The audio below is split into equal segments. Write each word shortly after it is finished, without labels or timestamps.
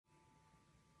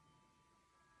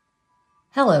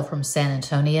Hello from San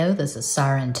Antonio, this is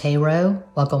Siren Tarot.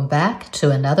 Welcome back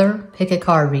to another pick a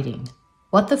card reading.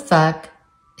 What the fuck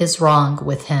is wrong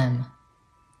with him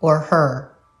or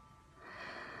her?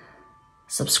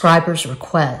 Subscriber's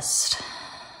request.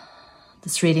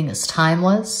 This reading is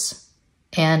timeless,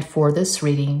 and for this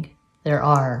reading, there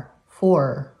are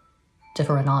 4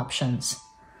 different options.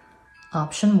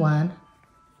 Option 1.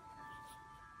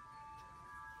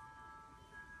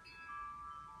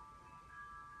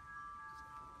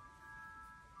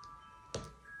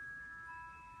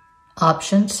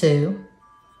 Option 2,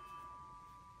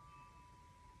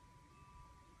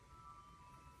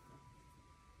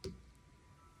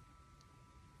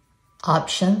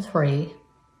 Option 3,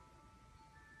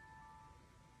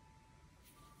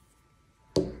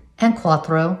 and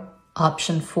Cuatro,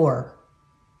 Option 4.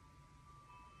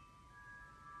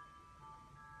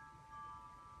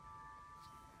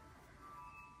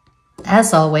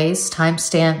 As always,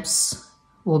 timestamps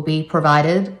will be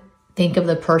provided. Think of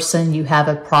the person you have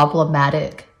a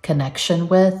problematic connection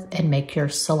with and make your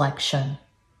selection.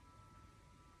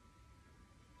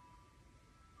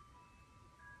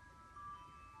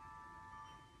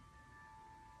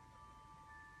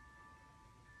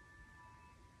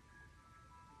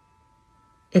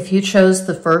 If you chose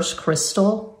the first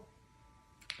crystal,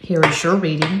 here is your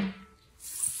reading.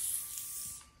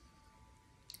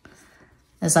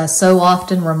 As I so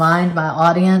often remind my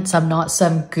audience, I'm not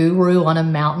some guru on a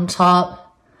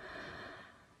mountaintop.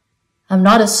 I'm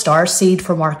not a starseed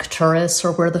from Arcturus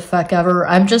or where the fuck ever.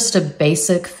 I'm just a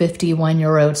basic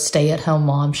 51-year-old stay-at-home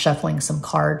mom shuffling some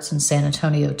cards in San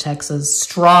Antonio, Texas.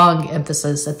 Strong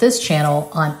emphasis at this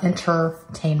channel on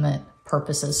entertainment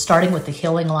purposes, starting with the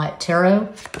Healing Light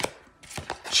Tarot,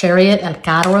 Chariot at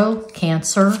Caro,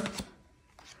 Cancer,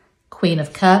 Queen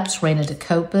of Cups, Reina de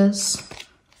Copas,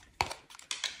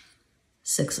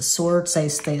 6 of Swords,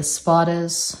 Ace de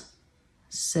Espadas,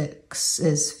 6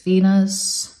 is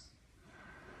Venus,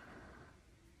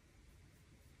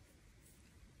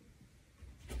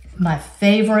 my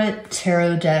favorite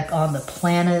tarot deck on the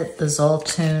planet, the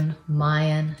Zoltun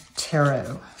Mayan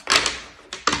Tarot.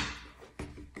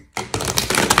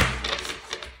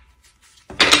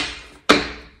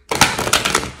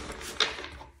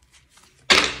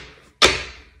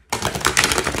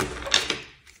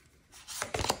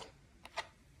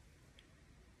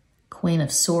 Queen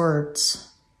of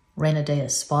Swords, Reina de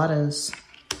Espadas,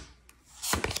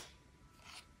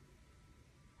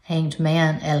 Hanged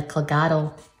Man, El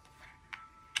Colgado,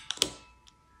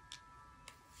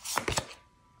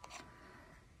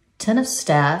 Ten of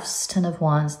Staffs, Ten of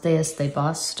Wands, Deus de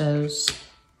Bastos,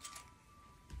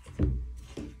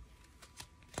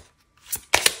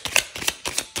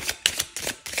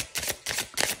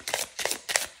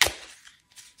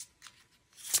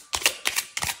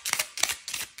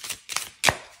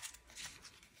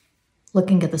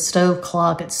 Looking at the stove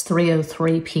clock, it's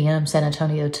 3:03 p.m. San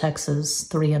Antonio, Texas.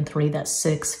 3 and 3, that's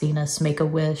 6. Venus, make a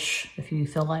wish if you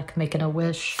feel like making a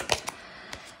wish.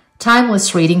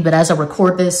 Timeless reading, but as I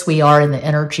record this, we are in the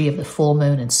energy of the full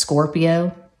moon in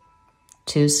Scorpio.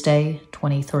 Tuesday,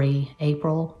 23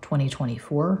 April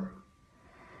 2024.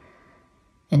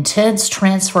 Intense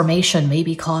transformation may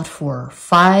be called for.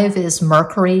 5 is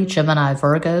Mercury, Gemini,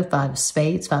 Virgo, 5 of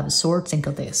Spades, 5 of Swords,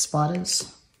 Cinco de Espadas.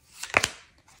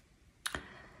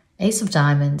 Ace of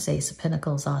Diamonds, Ace of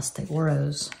Pentacles, As de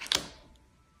Oros.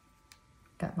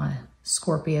 Got my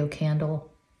Scorpio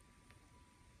candle.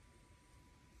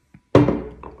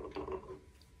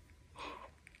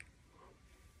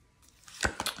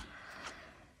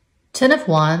 Ten of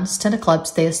Wands, Ten of Clubs,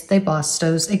 Deus de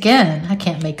Bastos. Again, I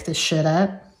can't make this shit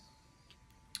up.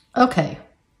 Okay.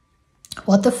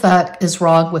 What the fuck is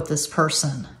wrong with this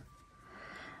person?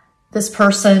 This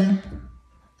person,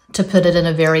 to put it in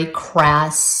a very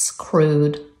crass,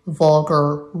 crude,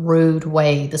 vulgar, rude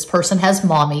way, this person has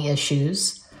mommy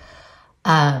issues.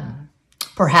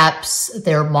 Perhaps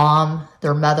their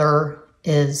mother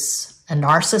is a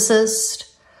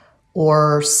narcissist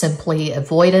or simply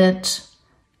avoidant.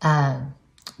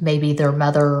 Maybe their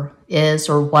mother is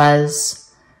or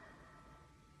was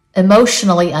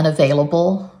emotionally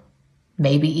unavailable,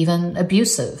 maybe even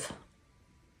abusive.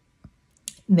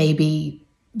 Maybe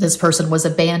this person was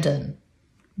abandoned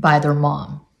by their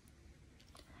mom.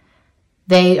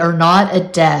 They are not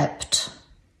adept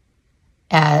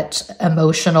at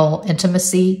emotional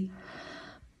intimacy.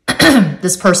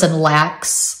 This person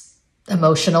lacks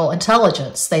emotional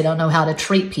intelligence. They don't know how to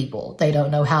treat people. They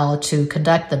don't know how to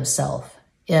conduct themselves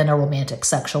in a romantic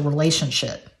sexual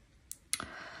relationship.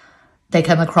 They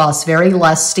come across very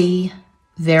lusty,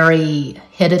 very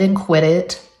hit it and quit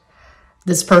it.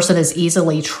 This person is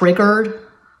easily triggered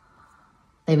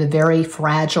They have a very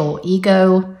fragile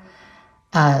ego.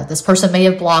 This person may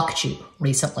have blocked you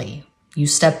recently. You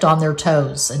stepped on their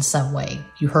toes in some way.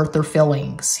 You hurt their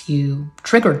feelings. You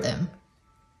triggered them.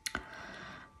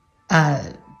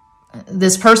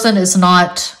 This person is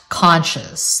not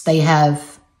conscious. They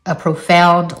have a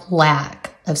profound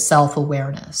lack of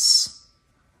self-awareness.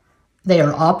 They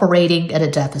are operating at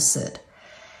a deficit.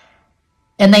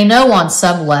 And they know on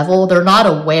some level, they're not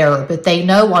aware, but they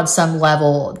know on some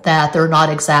level that they're not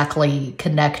exactly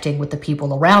connecting with the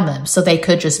people around them. So they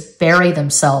could just bury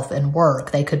themselves in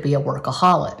work. They could be a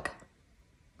workaholic.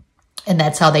 And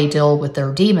that's how they deal with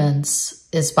their demons,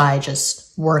 is by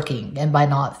just working and by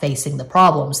not facing the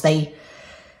problems. They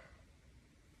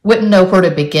wouldn't know where to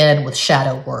begin with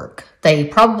shadow work. They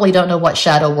probably don't know what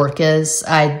shadow work is.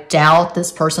 I doubt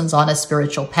this person's on a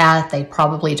spiritual path. They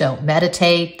probably don't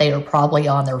meditate. They are probably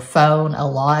on their phone a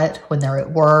lot when they're at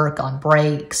work, on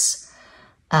breaks.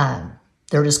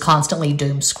 They're just constantly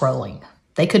doom scrolling.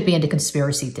 They could be into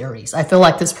conspiracy theories. I feel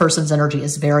like this person's energy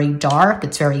is very dark.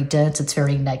 It's very dense. It's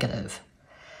very negative.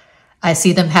 I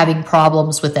see them having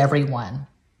problems with everyone.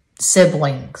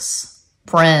 Siblings,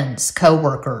 friends,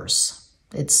 co-workers.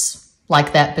 It's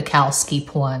like that Bukowski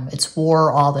poem. It's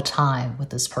war all the time with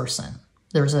this person.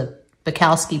 There's a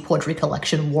Bukowski poetry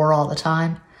collection, War All the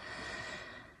Time.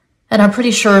 And I'm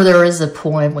pretty sure there is a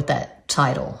poem with that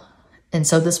title. And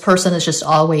so this person is just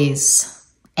always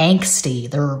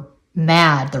angsty. They're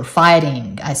mad. They're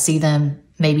fighting. I see them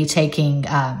maybe taking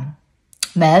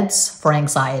meds for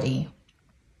anxiety.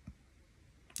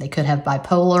 They could have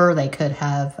bipolar. They could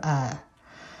have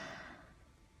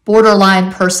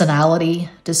borderline personality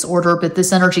disorder, but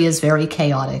this energy is very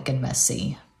chaotic and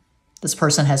messy. This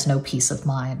person has no peace of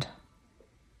mind.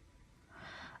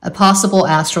 A possible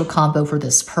astral combo for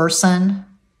this person.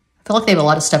 I feel like they have a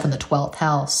lot of stuff in the 12th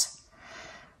house.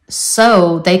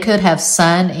 So they could have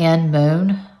sun and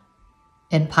moon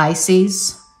in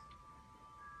Pisces,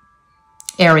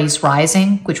 Aries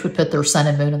rising, which would put their sun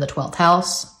and moon in the 12th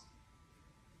house.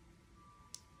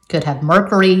 Could have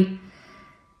Mercury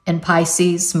in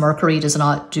Pisces. Mercury does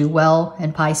not do well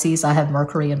in Pisces. I have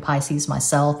Mercury in Pisces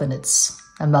myself, and it's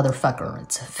a motherfucker.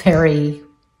 It's a very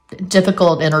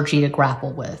difficult energy to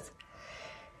grapple with.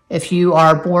 If you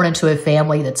are born into a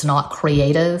family that's not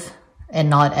creative and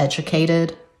not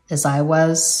educated, as I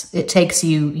was, it takes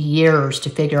you years to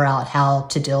figure out how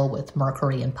to deal with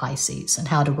Mercury in Pisces and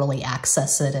how to really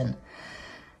access it and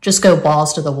just go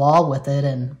balls to the wall with it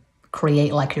and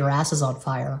create like your ass is on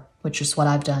fire, which is what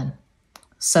I've done.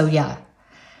 So yeah,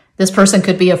 this person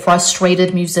could be a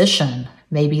frustrated musician.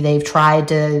 Maybe they've tried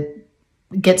to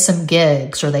get some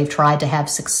gigs or they've tried to have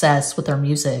success with their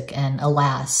music, and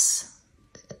alas,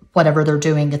 whatever they're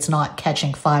doing, it's not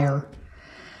catching fire.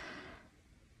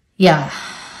 Yeah,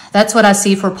 that's what I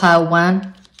see for pile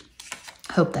 1.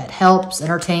 Hope that helps,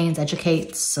 entertains,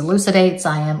 educates, elucidates.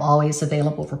 I am always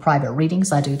available for private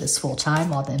readings. I do this full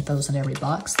time. All the info's in every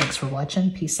box. Thanks for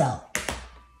watching. Peace out.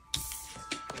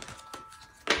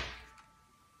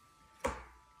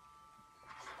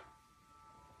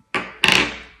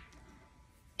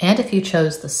 And if you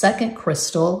chose the second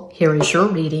crystal, here is your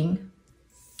reading,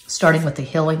 starting with the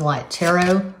Healing Light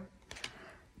Tarot.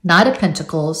 Knight of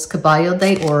Pentacles, Caballo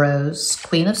de Oros,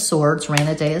 Queen of Swords,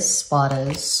 Reina de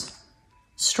Espadas,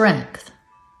 Strength,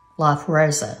 La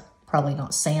Fuerza. Probably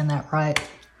not saying that right.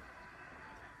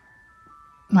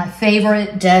 My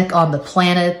favorite deck on the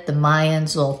planet, the Mayan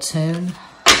Zoltun.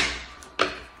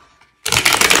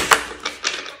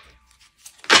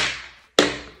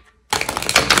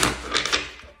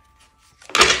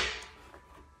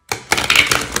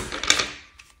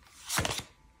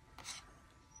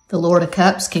 The Lord of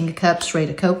Cups, King of Cups, Straight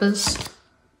of Copas.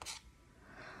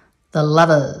 The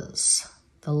Lovers,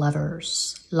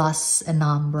 Los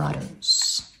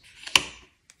Enamorados.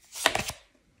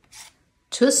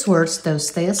 Two of Swords,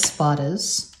 Dos de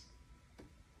Espadas.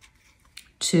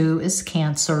 2 is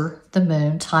Cancer, the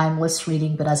Moon, timeless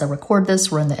reading, but as I record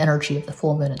this, we're in the energy of the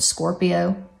full moon in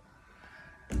Scorpio.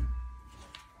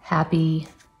 Happy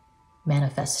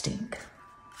manifesting.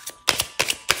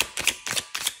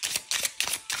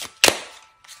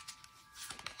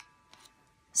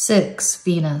 Six,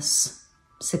 Venus,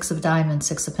 6 of Diamonds,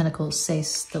 6 of Pentacles,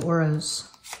 6 de Oros.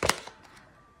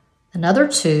 Another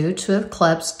 2, 2 of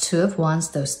Clubs, 2 of Wands,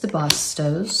 Dos de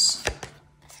Bastos.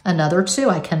 Another 2,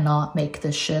 I cannot make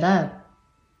this shit up.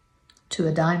 2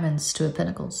 of Diamonds, 2 of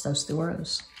Pentacles, Dos de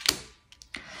Oros.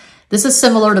 This is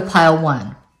similar to pile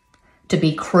 1. To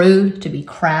be crude, to be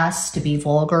crass, to be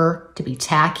vulgar, to be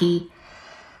tacky.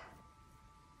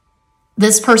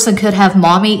 This person could have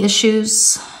mommy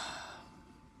issues.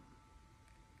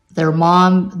 Their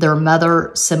mom, their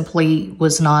mother simply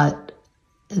was not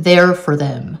there for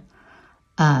them.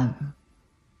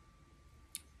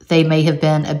 They may have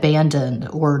been abandoned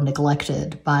or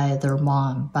neglected by their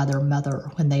mom, by their mother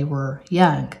when they were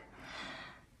young.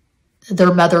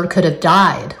 Their mother could have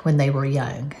died when they were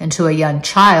young. And to a young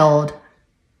child,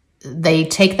 they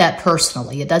take that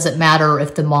personally. It doesn't matter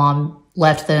if the mom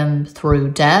left them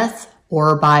through death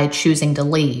or by choosing to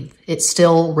leave. It's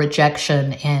still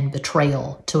rejection and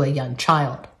betrayal to a young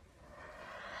child.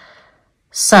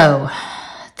 So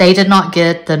they did not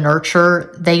get the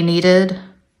nurture they needed.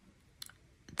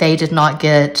 They did not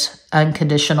get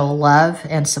unconditional love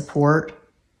and support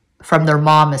from their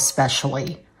mom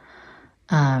especially.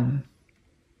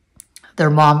 Their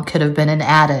mom could have been an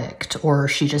addict, or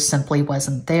she just simply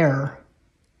wasn't there.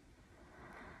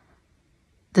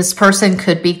 This person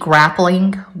could be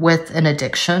grappling with an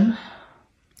addiction,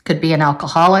 could be an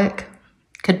alcoholic,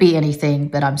 could be anything,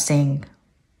 but I'm seeing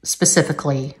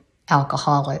specifically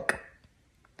alcoholic.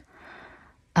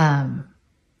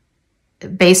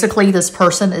 Basically, this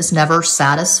person is never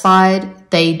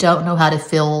satisfied. They don't know how to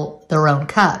fill their own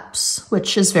cups,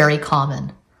 which is very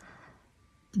common.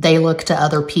 They look to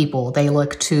other people. They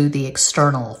look to the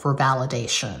external for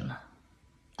validation.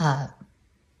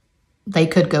 They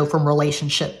could go from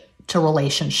relationship to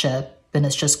relationship, and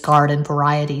it's just garden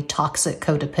variety, toxic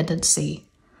codependency.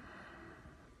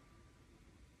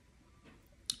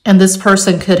 And this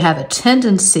person could have a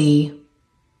tendency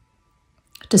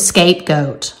to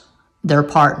scapegoat their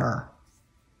partner.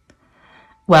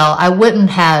 Well, I wouldn't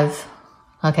have,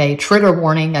 okay, trigger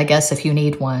warning, I guess, if you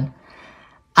need one.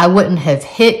 I wouldn't have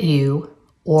hit you,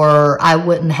 or I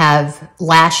wouldn't have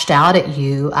lashed out at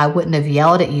you. I wouldn't have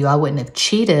yelled at you. I wouldn't have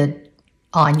cheated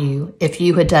on you if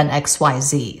you had done X, Y,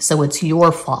 Z. So it's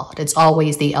your fault. It's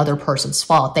always the other person's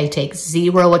fault. They take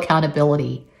zero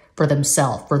accountability for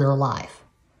themselves, for their life.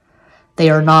 They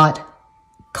are not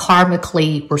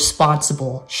karmically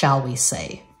responsible, shall we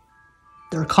say.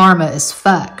 Their karma is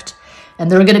fucked. And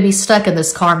they're going to be stuck in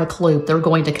this karmic loop. They're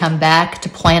going to come back to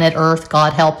planet Earth,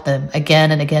 God help them,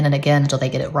 again and again and again until they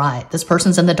get it right. This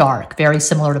person's in the dark, very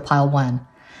similar to pile 1.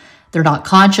 They're not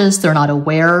conscious. They're not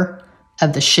aware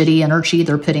of the shitty energy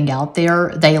they're putting out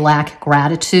there. They lack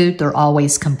gratitude. They're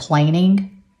always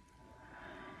complaining.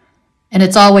 And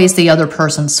it's always the other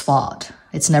person's fault.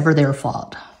 It's never their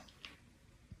fault.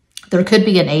 There could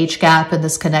be an age gap in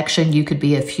this connection. You could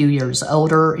be a few years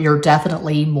older. You're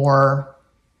definitely more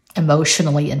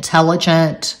emotionally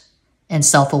intelligent and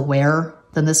self-aware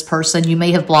than this person. You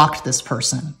may have blocked this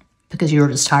person because you were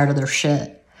just tired of their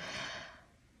shit.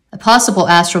 A possible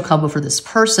astral combo for this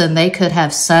person, they could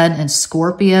have Sun in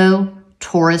Scorpio,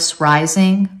 Taurus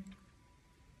rising,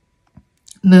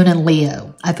 Moon in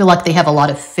Leo. I feel like they have a lot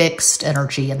of fixed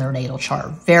energy in their natal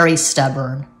chart. Very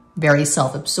stubborn, very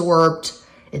self-absorbed.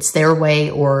 It's their way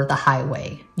or the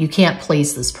highway. You can't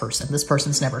please this person. This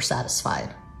person's never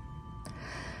satisfied.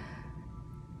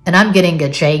 And I'm getting a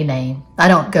J name. I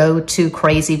don't go too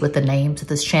crazy with the names of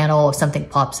this channel. If something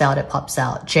pops out, it pops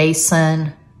out.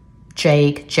 Jason,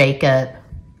 Jake, Jacob,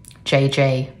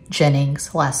 JJ,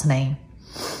 Jennings, last name.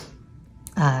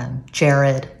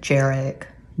 Jared, Jarek,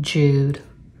 Jude,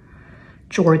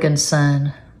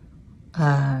 Jorgensen,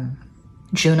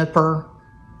 Juniper.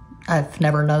 I've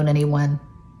never known anyone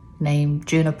named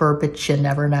Juniper, but you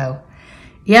never know.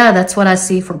 Yeah, that's what I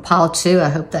see for pile 2. I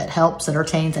hope that helps,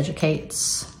 entertains,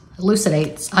 educates,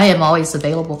 elucidates. I am always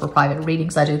available for private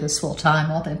readings. I do this full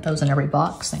time. All the info's in every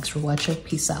box. Thanks for watching.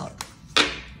 Peace out.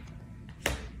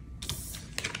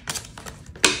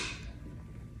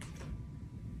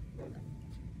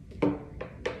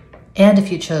 And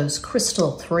if you chose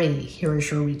Crystal 3, here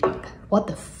is your reading. What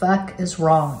the fuck is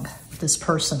wrong with this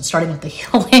person? Starting with the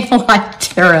Healing Light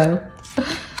Tarot.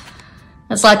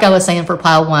 It's like I was saying for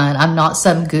pile 1. I'm not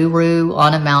some guru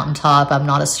on a mountaintop. I'm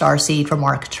not a starseed from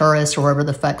Arcturus or wherever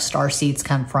the fuck starseeds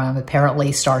come from. Apparently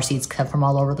starseeds come from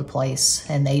all over the place,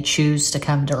 and they choose to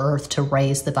come to Earth to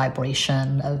raise the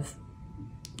vibration of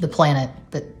the planet.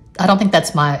 But I don't think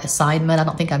that's my assignment. I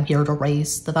don't think I'm here to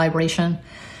raise the vibration.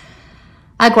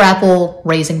 I grapple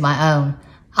raising my own.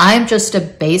 I'm just a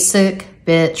basic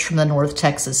bitch from the North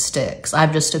Texas sticks.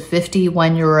 I'm just a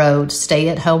 51-year-old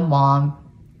stay-at-home mom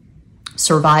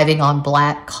surviving on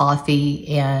black coffee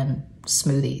and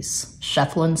smoothies,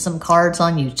 shuffling some cards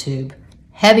on YouTube.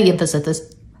 Heavy emphasis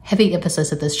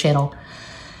at this channel.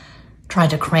 Trying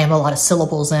to cram a lot of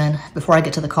syllables in before I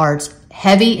get to the cards.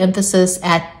 Heavy emphasis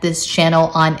at this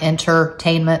channel on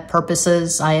entertainment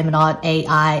purposes. I am not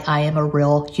AI. I am a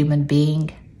real human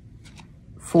being.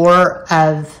 4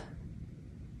 of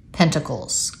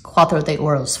Pentacles, Cuatro de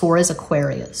Oros. 4 is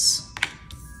Aquarius.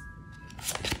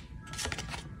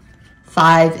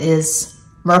 5 is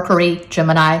Mercury,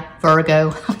 Gemini,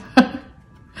 Virgo.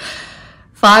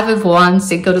 5 of Wands,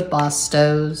 Cinco de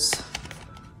Bastos.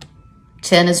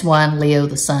 10 is 1, Leo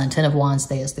the Sun. 10 of Wands,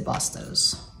 Deus de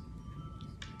Bastos.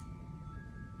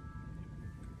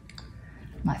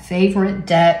 My favorite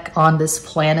deck on this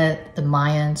planet, the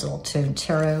Mayans, Altoon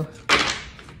Tarot.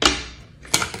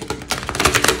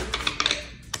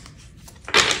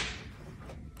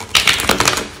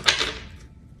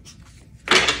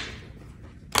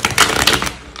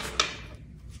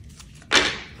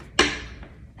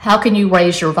 How can you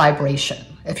raise your vibration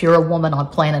if you're a woman on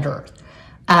planet Earth?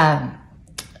 I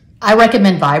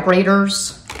recommend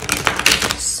vibrators.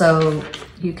 So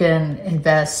you can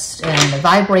invest in a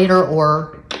vibrator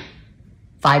or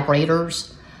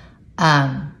vibrators.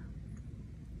 I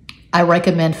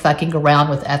recommend fucking around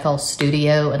with FL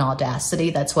Studio and Audacity.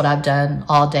 That's what I've done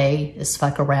all day, is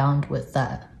fuck around with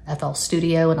FL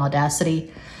Studio and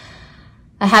Audacity.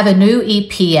 I have a new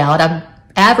EP out. I'm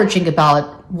averaging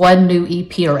about 1 new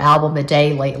EP or album a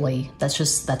day lately.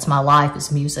 That's my life,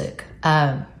 is music.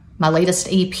 My latest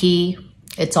EP,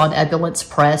 it's on Ebulance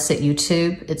Press at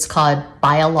YouTube. It's called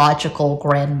Biological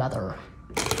Grandmother.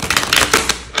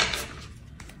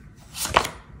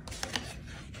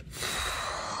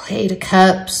 Eight of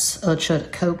Cups, Ocho de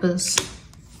Copas.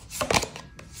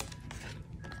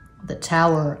 The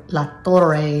Tower, La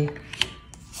Torre.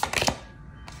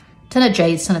 10 of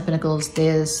Jades, 10 of Pentacles,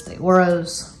 Diez de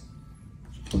Oros.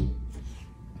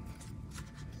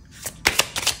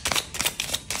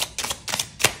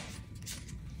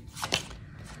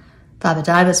 Five of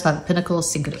Diamonds, 5 of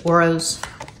Pentacles, Cinco de Oros.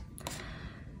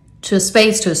 2 of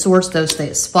Spades, 2 of Swords, Dos de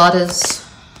Espadas.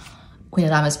 Queen of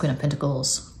Diamonds, Queen of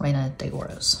Pentacles, Reina de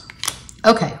Oros.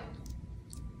 Okay.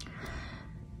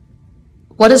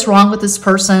 What is wrong with this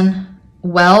person?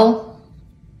 Well,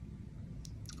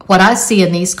 what I see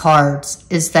in these cards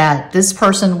is that this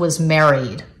person was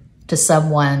married to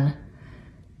someone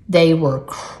they were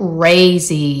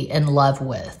crazy in love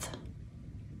with.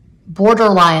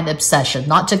 Borderline obsession,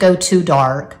 not to go too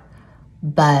dark,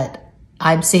 but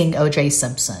I'm seeing O.J.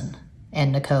 Simpson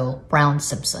and Nicole Brown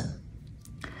Simpson.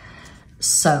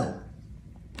 So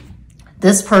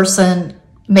this person,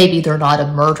 maybe they're not a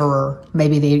murderer,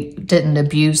 maybe they didn't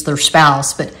abuse their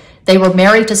spouse, but they were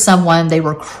married to someone they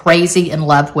were crazy in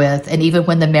love with, and even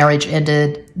when the marriage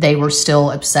ended, they were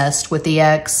still obsessed with the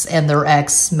ex, and their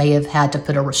ex may have had to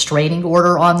put a restraining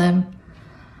order on them.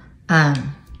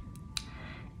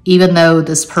 Even though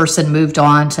this person moved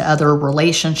on to other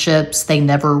relationships, they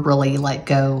never really let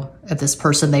go of this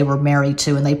person they were married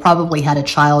to, and they probably had a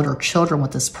child or children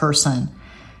with this person.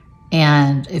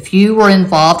 And if you were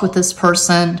involved with this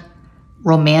person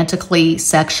romantically,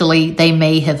 sexually, they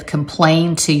may have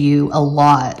complained to you a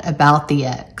lot about the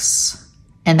ex.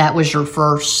 And that was your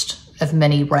first of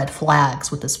many red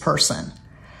flags with this person.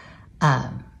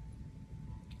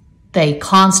 They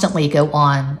constantly go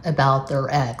on about their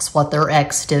ex, what their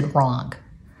ex did wrong,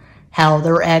 how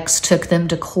their ex took them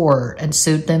to court and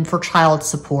sued them for child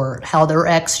support, how their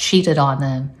ex cheated on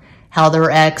them, how their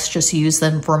ex just used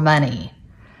them for money.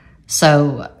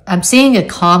 So I'm seeing a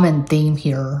common theme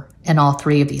here in all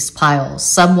 3 of these piles.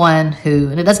 Someone who,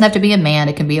 and it doesn't have to be a man,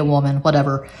 it can be a woman,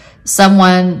 whatever.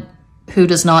 Someone who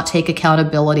does not take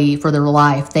accountability for their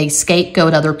life. They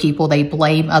scapegoat other people. They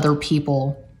blame other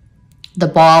people. The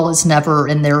ball is never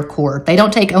in their court. They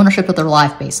don't take ownership of their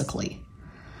life, basically.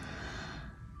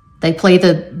 They play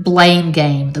the blame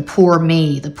game, the poor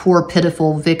me, the poor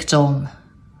pitiful victim.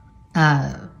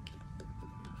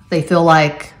 They feel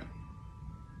like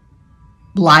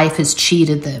life has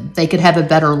cheated them. They could have a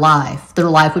better life. Their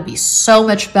life would be so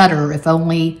much better if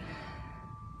only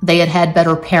they had had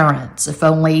better parents, if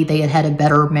only they had had a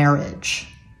better marriage.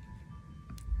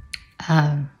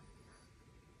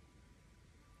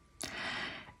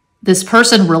 This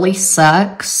person really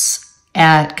sucks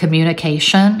at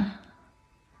communication.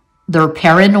 They're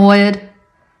paranoid.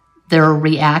 They're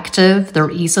reactive. They're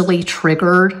easily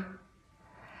triggered.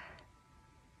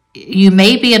 You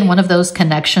may be in one of those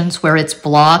connections where it's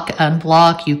block,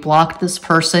 unblock. You blocked this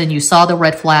person. You saw the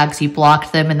red flags. You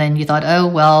blocked them. And then you thought, oh,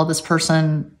 well, this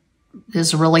person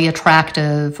is really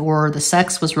attractive, or the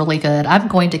sex was really good. I'm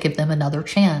going to give them another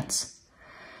chance.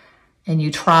 And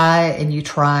you try and you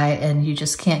try, and you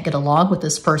just can't get along with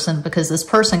this person because this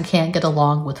person can't get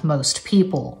along with most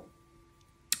people.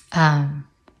 I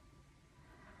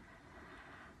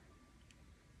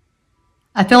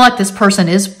feel like this person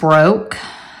is broke.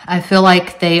 I feel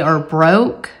like they are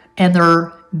broke and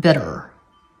they're bitter.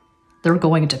 They're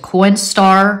going to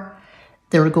Coinstar.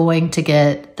 They're going to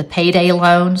get the payday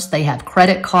loans. They have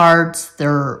credit cards.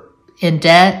 They're in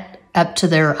debt. up to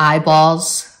their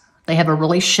eyeballs. They have a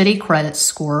really shitty credit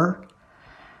score.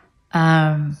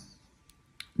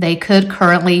 They could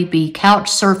currently be couch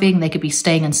surfing. They could be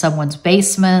staying in someone's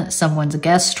basement, someone's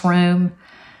guest room.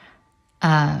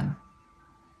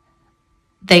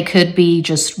 They could be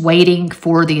just waiting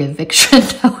for the eviction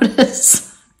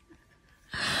notice.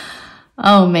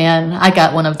 Oh man, I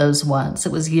got one of those once.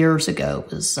 It was years ago.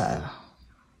 It was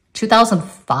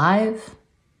 2005.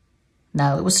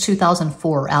 No, it was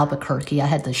 2004, Albuquerque. I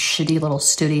had this shitty little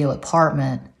studio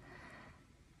apartment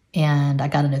and I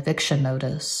got an eviction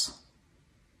notice.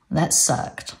 That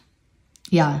sucked.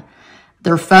 Yeah,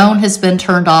 their phone has been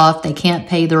turned off. They can't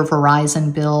pay their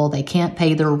Verizon bill. They can't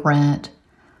pay their rent.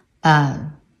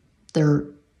 They're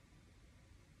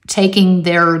taking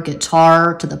their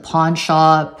guitar to the pawn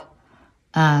shop.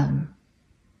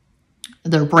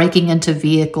 They're breaking into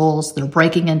vehicles. They're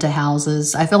breaking into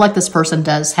houses. I feel like this person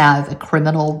does have a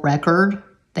criminal record.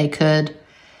 They could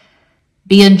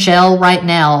be in jail right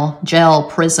now. Jail,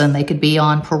 prison. They could be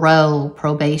on parole,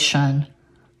 probation.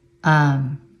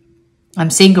 I'm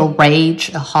seeing a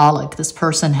rageaholic. This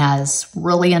person has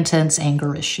really intense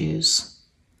anger issues.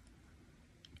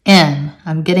 N.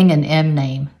 I'm getting an M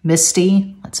name.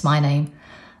 Misti. That's my name.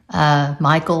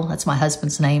 Michael. That's my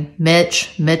husband's name.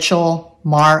 Mitch. Mitchell.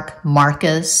 Mark,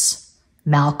 Marcus,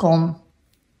 Malcolm,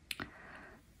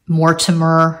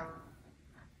 Mortimer,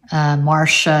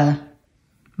 Marcia,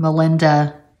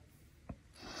 Melinda,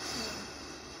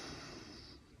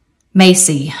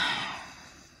 Macy.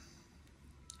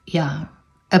 Yeah.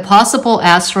 A possible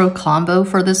astro combo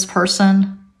for this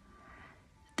person.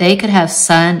 They could have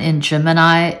Sun in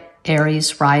Gemini,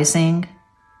 Aries rising,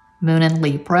 Moon in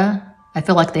Libra. I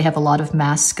feel like they have a lot of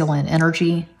masculine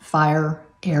energy, fire,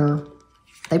 air.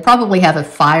 They probably have a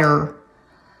fire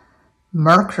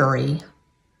Mercury.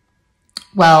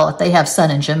 Well, if they have Sun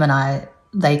in Gemini,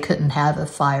 they couldn't have a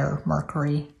fire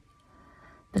Mercury.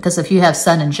 Because if you have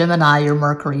Sun in Gemini, your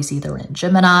Mercury's either in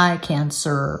Gemini,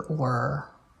 Cancer,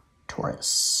 or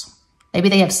Taurus. Maybe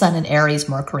they have Sun in Aries,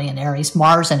 Mercury in Aries,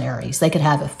 Mars in Aries. They could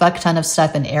have a fuck ton of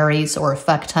stuff in Aries or a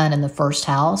fuck ton in the first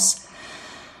house.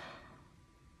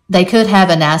 They could have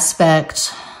an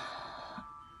aspect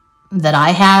that I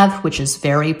have, which is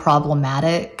very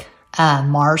problematic.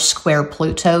 Mars square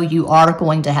Pluto. You are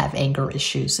going to have anger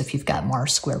issues if you've got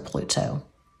Mars square Pluto.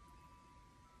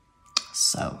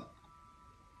 So,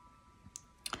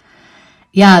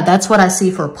 yeah, that's what I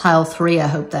see for pile 3. I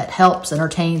hope that helps,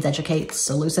 entertains, educates,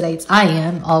 elucidates. I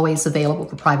am always available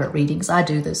for private readings. I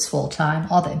do this full time.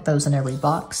 All the info's in every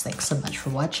box. Thanks so much for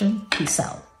watching. Peace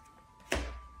out.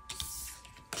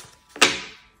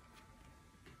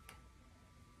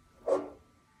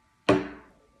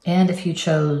 And if you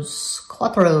chose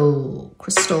Quattro,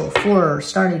 Crystal 4,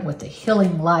 starting with the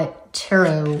Healing Light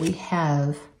Tarot, we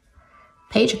have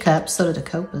Page of Cups, Soda de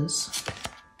Copas,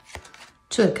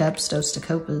 Two of Cups, Dos de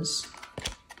Copas,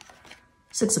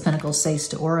 Six of Pentacles, Seis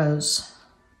de Oros.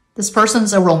 This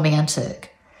person's a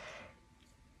romantic.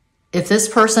 If this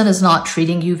person is not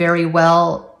treating you very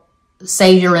well,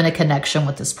 say you're in a connection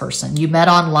with this person. You met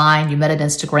online, you met on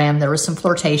Instagram, there was some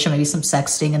flirtation, maybe some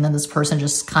sexting, and then this person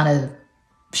just kind of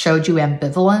showed you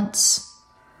ambivalence.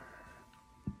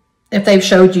 If they've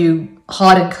showed you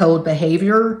hot and cold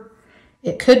behavior,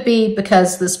 it could be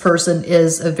because this person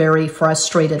is a very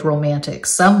frustrated romantic.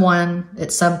 Someone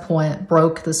at some point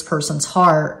broke this person's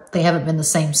heart. They haven't been the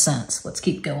same since. Let's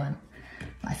keep going.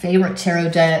 My favorite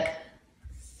tarot deck,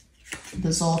 the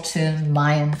Zoltun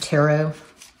Mayan Tarot.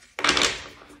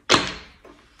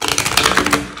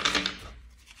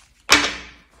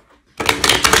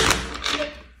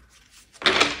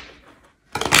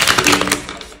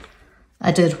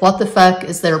 I did What the Fuck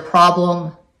Is Their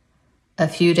Problem a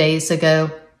few days ago,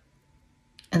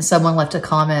 and someone left a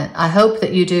comment. I hope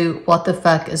that you do What the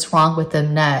Fuck Is Wrong With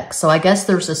Them next. So I guess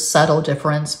there's a subtle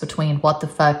difference between What the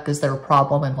Fuck Is Their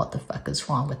Problem and What the Fuck Is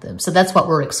Wrong With Them. So that's what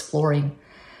we're exploring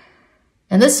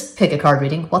in this pick a card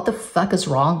reading. What the fuck is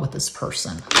wrong with this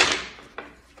person?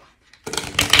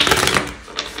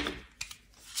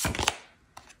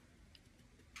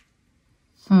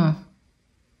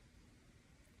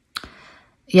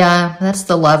 Yeah, that's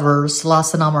the Lovers,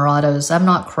 Los Enamorados. I'm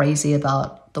not crazy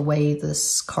about the way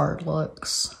this card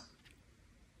looks.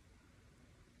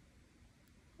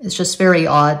 It's just very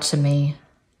odd to me.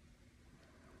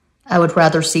 I would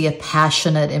rather see a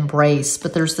passionate embrace,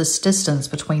 but there's this distance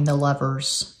between the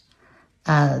lovers.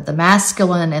 The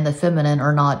masculine and the feminine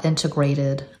are not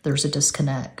integrated. There's a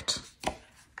disconnect.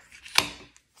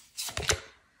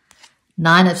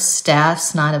 Nine of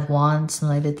Staffs, Nine of Wands,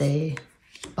 maybe they...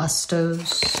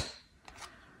 Bustos,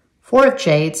 Four of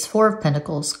Jades, Four of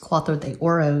Pentacles, Cuatro de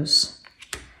Oros.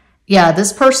 Yeah,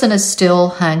 this person is still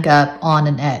hung up on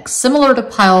an ex. Similar to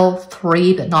pile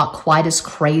 3, but not quite as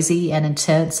crazy and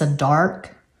intense and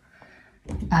dark.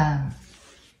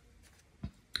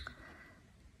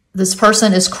 This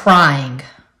person is crying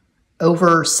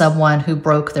over someone who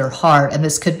broke their heart. And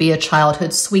this could be a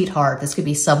childhood sweetheart. This could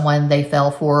be someone they fell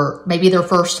for, maybe their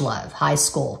first love, high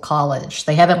school, college.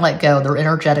 They haven't let go. They're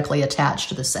energetically attached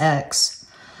to this ex.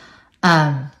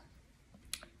 And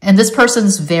this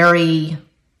person's very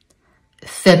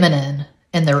feminine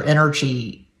in their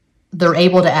energy. They're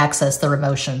able to access their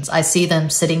emotions. I see them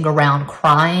sitting around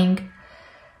crying,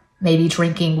 maybe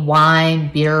drinking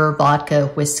wine, beer, vodka,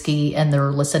 whiskey, and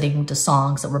they're listening to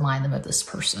songs that remind them of this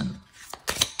person.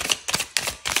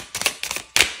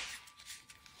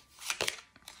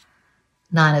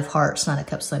 Nine of Hearts, Nine of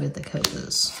Cups, Nine of the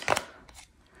Copas.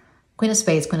 Queen of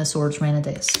Spades, Queen of Swords, Reina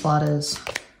de Espadas.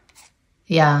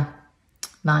 Yeah.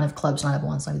 Nine of Clubs, Nine of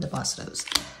Wands, Nine of the Bastos.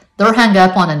 They're hung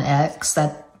up on an ex.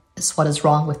 That is what is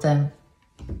wrong with them.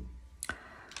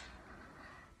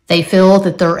 They feel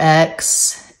that their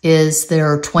ex is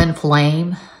their twin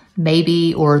flame,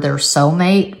 maybe, or their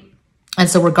soulmate. And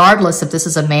so regardless if this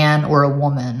is a man or a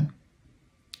woman,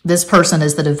 this person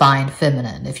is the divine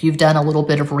feminine. If you've done a little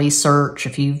bit of research,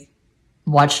 if you've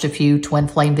watched a few twin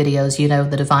flame videos, you know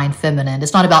the divine feminine.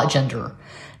 It's not about gender.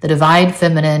 The divine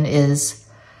feminine is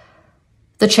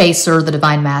the chaser. The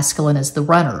divine masculine is the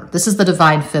runner. This is the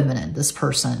divine feminine, this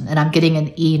person. And I'm getting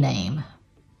an E name.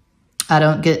 I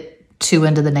don't get too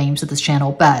into the names of this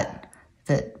channel, but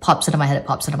if it pops into my head, it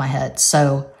pops into my head.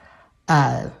 So,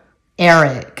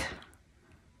 Eric,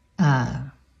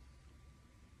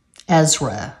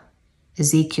 Ezra,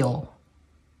 Ezekiel.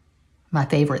 My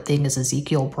favorite thing is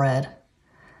Ezekiel bread.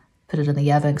 Put it in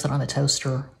the oven, because I don't have a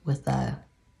toaster, with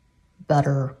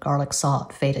butter, garlic,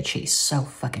 salt, feta cheese. So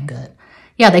fucking good.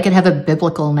 Yeah, they could have a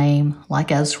biblical name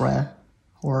like Ezra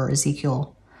or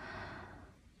Ezekiel.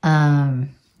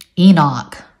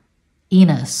 Enoch,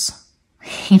 Enos,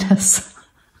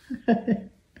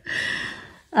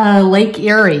 Lake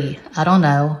Erie, I don't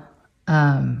know.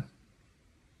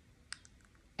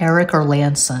 Eric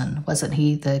Erlandson, wasn't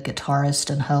he the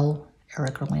guitarist in Ho?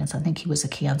 Eric Erlandson, I think he was a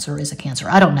Cancer, is a Cancer.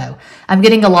 I don't know. I'm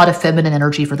getting a lot of feminine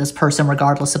energy for this person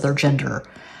regardless of their gender.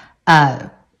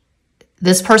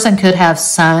 This person could have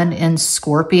Sun in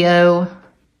Scorpio,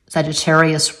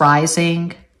 Sagittarius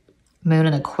rising, Moon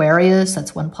in Aquarius.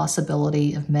 That's one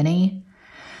possibility of many.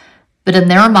 But in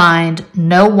their mind,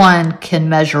 no one can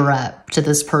measure up to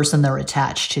this person they're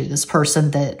attached to, this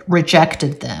person that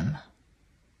rejected them,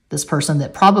 this person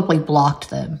that probably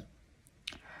blocked them.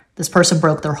 This person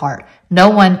broke their heart. No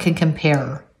one can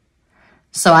compare.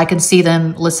 So I can see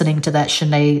them listening to that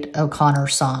Sinead O'Connor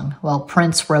song. Well,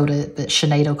 Prince wrote it, but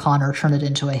Sinead O'Connor turned it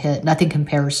into a hit. Nothing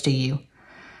compares to you.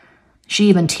 She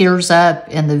even tears up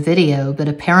in the video, but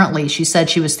apparently she said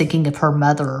she was thinking of her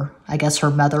mother. I guess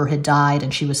her mother had died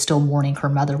and she was still mourning her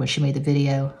mother when she made the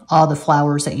video. All the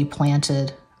flowers that you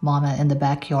planted, Mama, in the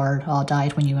backyard all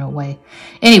died when you went away.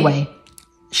 Anyway,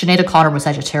 Sinead O'Connor was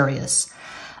Sagittarius.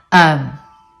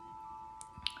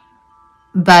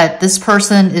 But this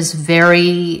person is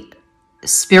very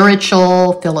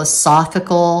spiritual,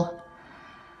 philosophical.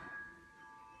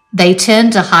 They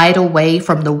tend to hide away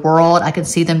from the world. I can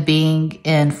see them being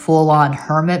in full-on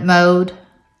hermit mode,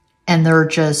 and they're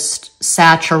just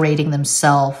saturating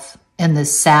themselves in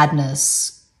this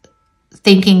sadness,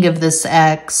 thinking of this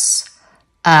ex,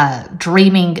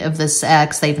 dreaming of this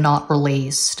ex they've not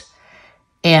released.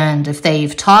 And if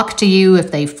they've talked to you,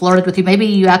 if they flirted with you, maybe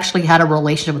you actually had a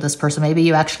relationship with this person. Maybe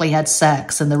you actually had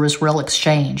sex and there was real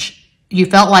exchange. You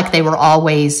felt like they were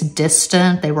always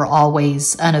distant. They were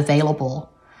always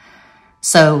unavailable.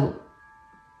 So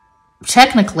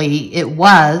technically it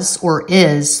was or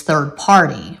is third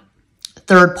party.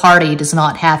 Third party does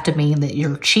not have to mean that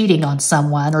you're cheating on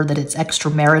someone or that it's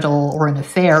extramarital or an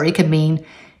affair. It could mean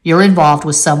you're involved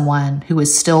with someone who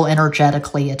is still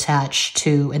energetically attached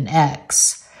to an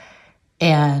ex,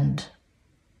 and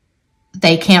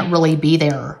they can't really be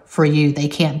there for you. They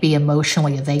can't be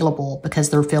emotionally available because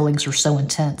their feelings are so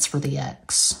intense for the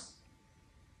ex.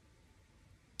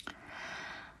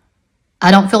 I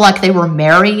don't feel like they were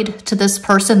married to this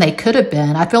person. They could have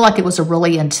been. I feel like it was a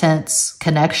really intense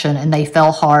connection, and they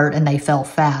fell hard and they fell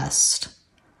fast.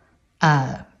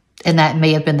 And that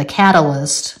may have been the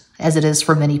catalyst, as it is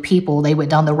for many people. They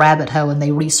went down the rabbit hole and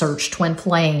they researched twin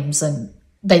flames, and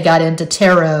they got into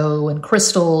tarot and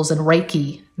crystals and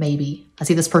Reiki, maybe. I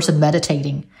see this person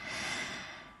meditating.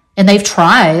 And they've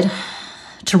tried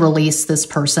to release this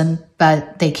person,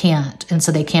 but they can't. And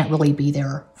so they can't really be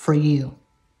there for you.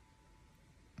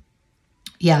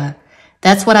 Yeah,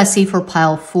 that's what I see for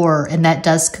pile 4. And that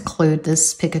does conclude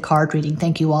this pick a card reading.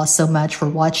 Thank you all so much for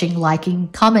watching, liking,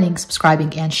 commenting,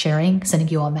 subscribing, and sharing. Sending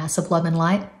you all massive love and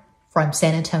light from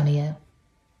San Antonio.